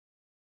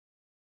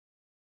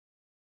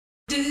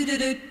Of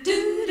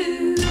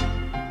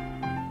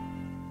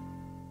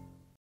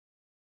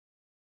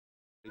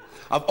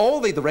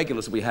all the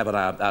regulars that we have at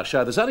our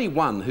show, there's only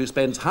one who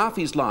spends half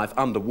his life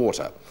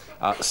underwater,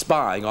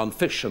 spying on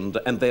fish and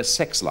their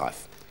sex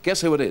life.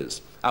 Guess who it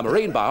is? Our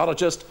marine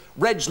biologist,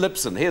 Reg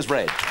Lipson. Here's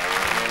Reg.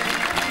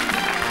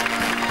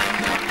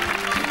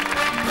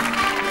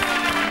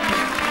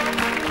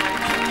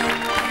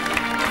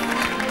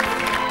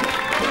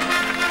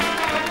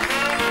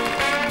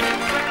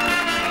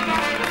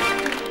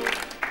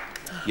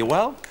 You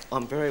well?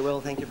 I'm very well,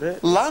 thank you,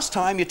 Bert. Last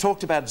time you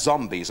talked about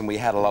zombies and we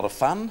had a lot of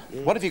fun.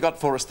 Yeah. What have you got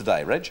for us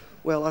today, Reg?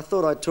 Well, I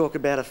thought I'd talk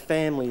about a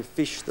family of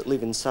fish that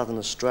live in southern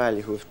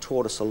Australia who have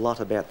taught us a lot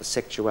about the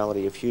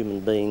sexuality of human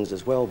beings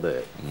as well,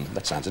 Bert.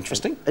 That sounds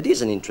interesting. It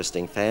is an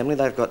interesting family.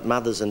 They've got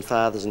mothers and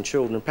fathers and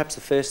children, and perhaps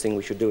the first thing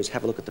we should do is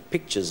have a look at the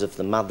pictures of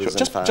the mothers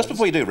and fathers. Just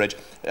before you do, Reg,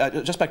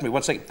 just back to me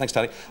 1 second. Thanks,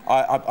 Tony.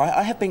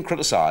 I have been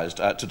criticised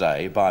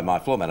today by my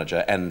floor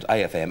manager and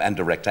AFM and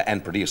director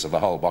and producer of the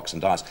whole box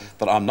and dice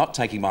that I'm not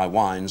taking my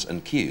wines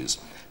and cues.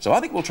 So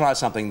I think we'll try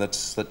something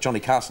that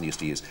Johnny Carson used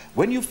to use.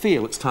 When you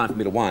feel it's time for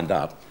me to wind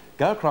up,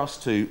 go across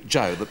to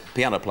Joe, the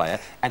piano player,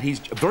 and he's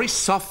very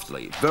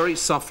softly,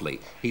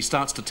 he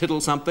starts to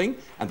tiddle something,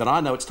 and then I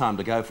know it's time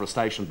to go for a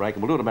station break,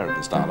 and we'll do it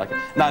American style. Like,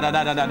 no.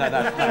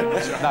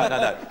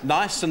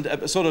 Nice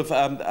and sort of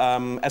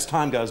as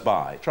time goes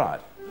by. Try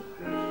it.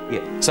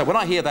 Yeah. So when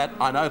I hear that,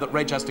 I know that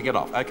Reg has to get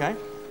off. Okay.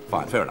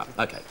 Fine, fair enough.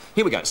 OK.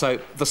 Here we go. So,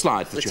 the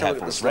slides that you have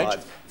for us, Reg.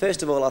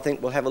 First of all, I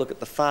think we'll have a look at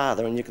the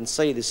father, and you can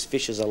see this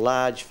fish is a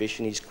large fish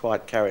and he's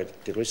quite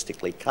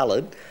characteristically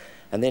coloured.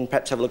 And then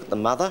perhaps have a look at the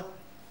mother,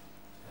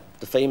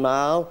 the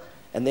female,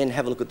 and then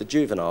have a look at the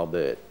juvenile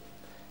bird.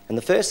 And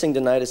the first thing to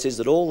notice is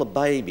that all the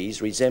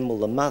babies resemble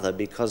the mother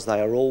because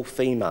they are all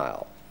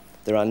female.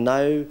 There are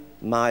no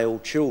male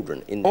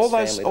children in this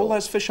family. All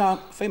those fish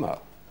aren't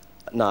female?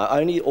 No,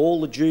 only all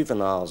the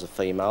juveniles are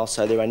female,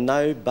 so there are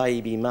no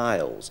baby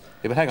males.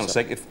 Yeah, but hang on a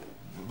sec.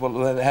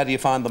 Well, how do you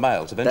find the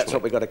males eventually? That's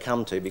what we've got to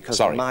come to, because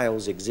the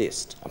males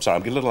exist. I'm sorry,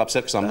 I'm getting a little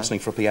upset because I'm listening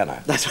for a piano.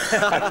 That's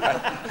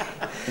right.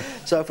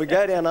 So if we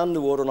go down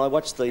underwater and I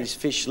watch these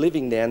fish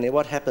living down there,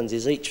 what happens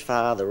is each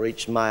father,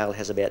 each male,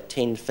 has about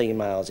 10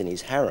 females in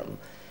his harem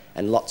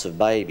and lots of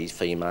babies,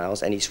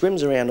 females, and he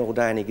swims around all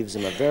day and he gives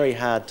them a very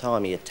hard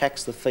time. He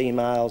attacks the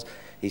females,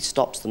 he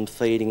stops them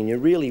feeding, and you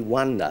really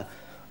wonder,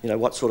 you know,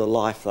 what sort of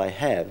life they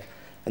have.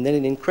 And then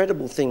an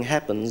incredible thing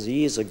happens.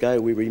 Years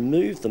ago, we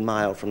removed the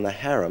male from the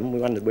harem. We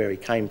wondered where he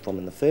came from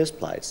in the first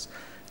place.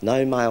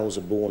 No males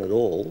are born at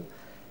all.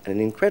 And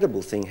an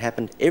incredible thing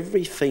happened.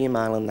 Every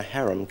female in the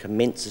harem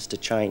commences to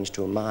change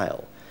to a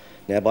male.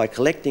 Now, by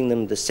collecting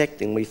them,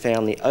 dissecting, we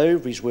found the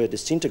ovaries were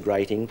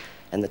disintegrating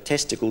and the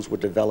testicles were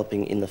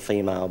developing in the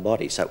female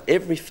body. So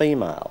every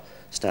female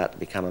started to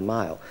become a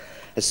male.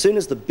 As soon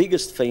as the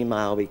biggest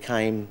female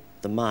became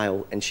the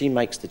male, and she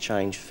makes the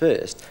change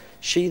first,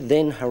 she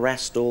then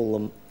harassed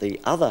all the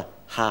other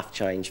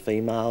half-changed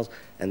females,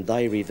 and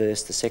they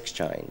reversed the sex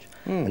change.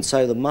 And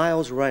so the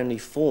males were only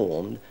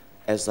formed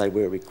as they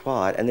were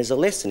required. And there's a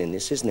lesson in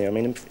this, isn't there? I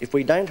mean, if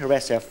we don't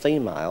harass our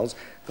females,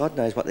 God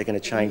knows what they're going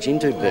to change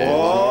into, Bert.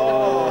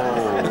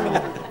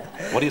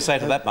 What do you say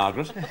to that,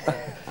 Margaret?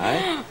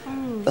 Eh?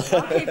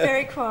 I'll keep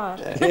very quiet.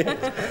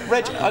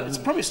 Reg, it's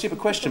probably a stupid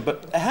question,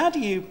 but how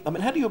do you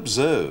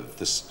observe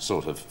this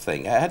sort of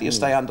thing? How do you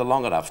stay under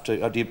long enough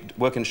to... do you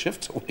work in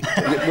shifts?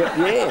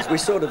 Yes, we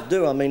sort of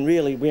do. I mean,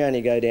 really, we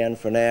only go down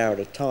for an hour at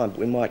a time, but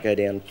we might go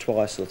down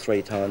twice or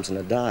 3 times in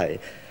a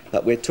day.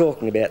 But we're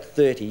talking about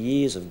 30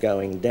 years of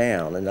going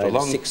down and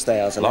over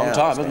 6,000 hours. Long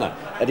time, isn't it?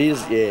 It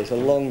is, yeah, it's a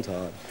long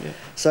time. Yeah.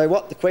 So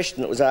the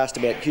question that was asked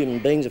about human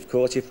beings, of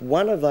course, if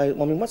one of those...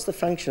 I mean, what's the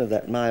function of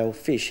that male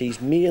fish? He's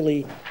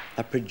merely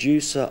a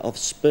producer of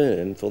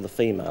sperm for the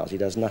females. He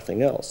does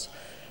nothing else.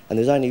 And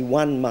there's only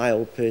 1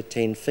 male per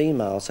 10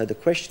 females. So the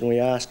question we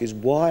ask is,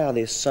 why are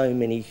there so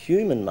many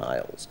human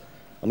males?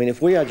 I mean,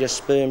 if we are just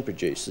sperm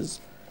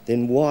producers,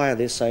 then why are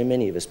there so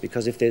many of us?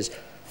 Because if there's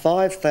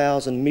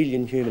 5,000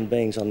 million human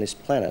beings on this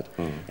planet,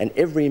 and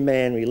every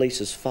man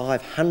releases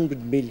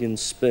 500 million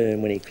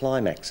sperm when he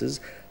climaxes,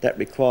 that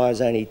requires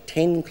only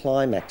 10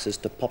 climaxes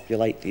to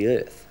populate the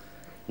Earth.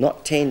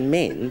 Not 10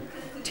 men,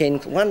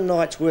 1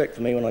 night's work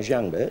for me when I was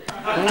young, Bert.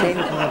 10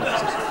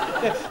 climaxes.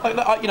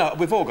 Yeah, you know,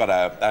 we've all got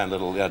our own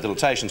little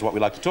dilatations, what we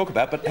like to talk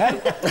about, but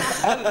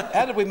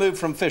how did we move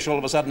from fish all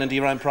of a sudden into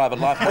your own private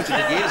life what you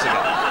did years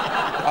ago?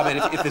 I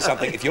mean, if there's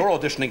something, if you're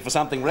auditioning for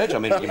something, Reg, I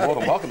mean, you're more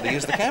than welcome to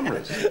use the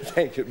cameras.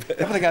 Thank you, Bert.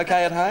 Everything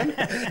okay at home?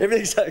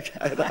 Everything's okay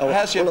at home.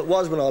 Well, it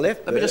was when I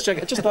left, Let me just check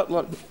it. Just put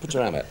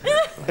your arm out.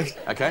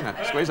 OK, now,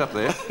 squeeze up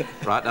there.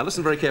 Right, now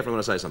listen very carefully when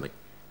I say something.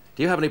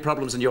 Do you have any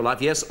problems in your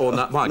life, yes or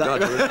no? My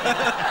God,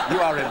 you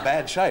are in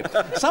bad shape.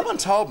 Someone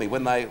told me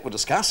when they were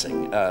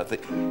discussing We're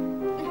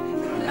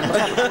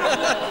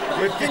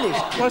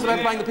finished. What is it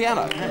about playing the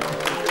piano?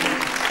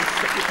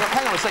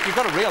 Hang on a sec, you've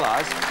got to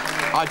realise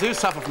I do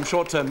suffer from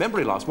short-term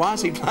memory loss. Why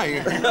is he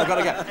playing? I've got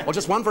to go. Well,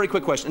 just one very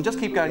quick question, and just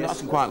keep going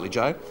nice and quietly,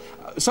 Joe.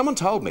 Someone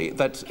told me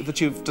that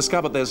you've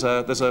discovered there's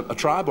a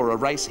tribe or a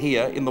race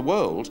here in the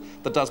world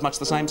that does much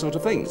the same sort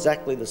of thing.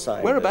 Exactly the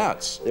same.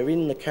 Whereabouts? They're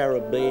in the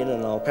Caribbean,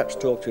 and I'll perhaps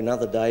talk to you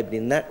another day, but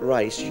in that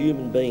race,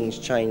 human beings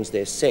change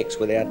their sex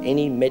without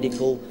any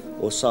medical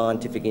or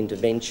scientific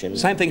intervention.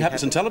 Same thing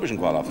happens in television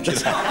quite often.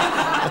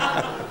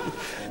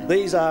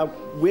 These are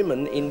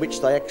women in which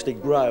they actually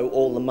grow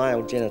all the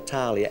male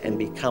genitalia and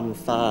become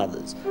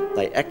fathers.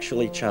 They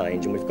actually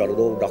change, and we've got it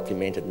all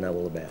documented and know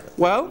all about it.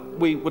 Well,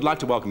 we would like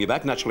to welcome you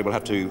back. Naturally, we'll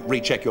have to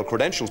recheck your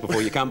credentials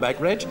before you come back,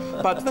 Reg,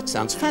 but that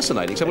sounds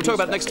fascinating. So we'll talk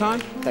about it next time.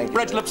 Thank you.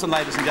 Reg Lipson,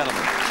 ladies and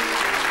gentlemen.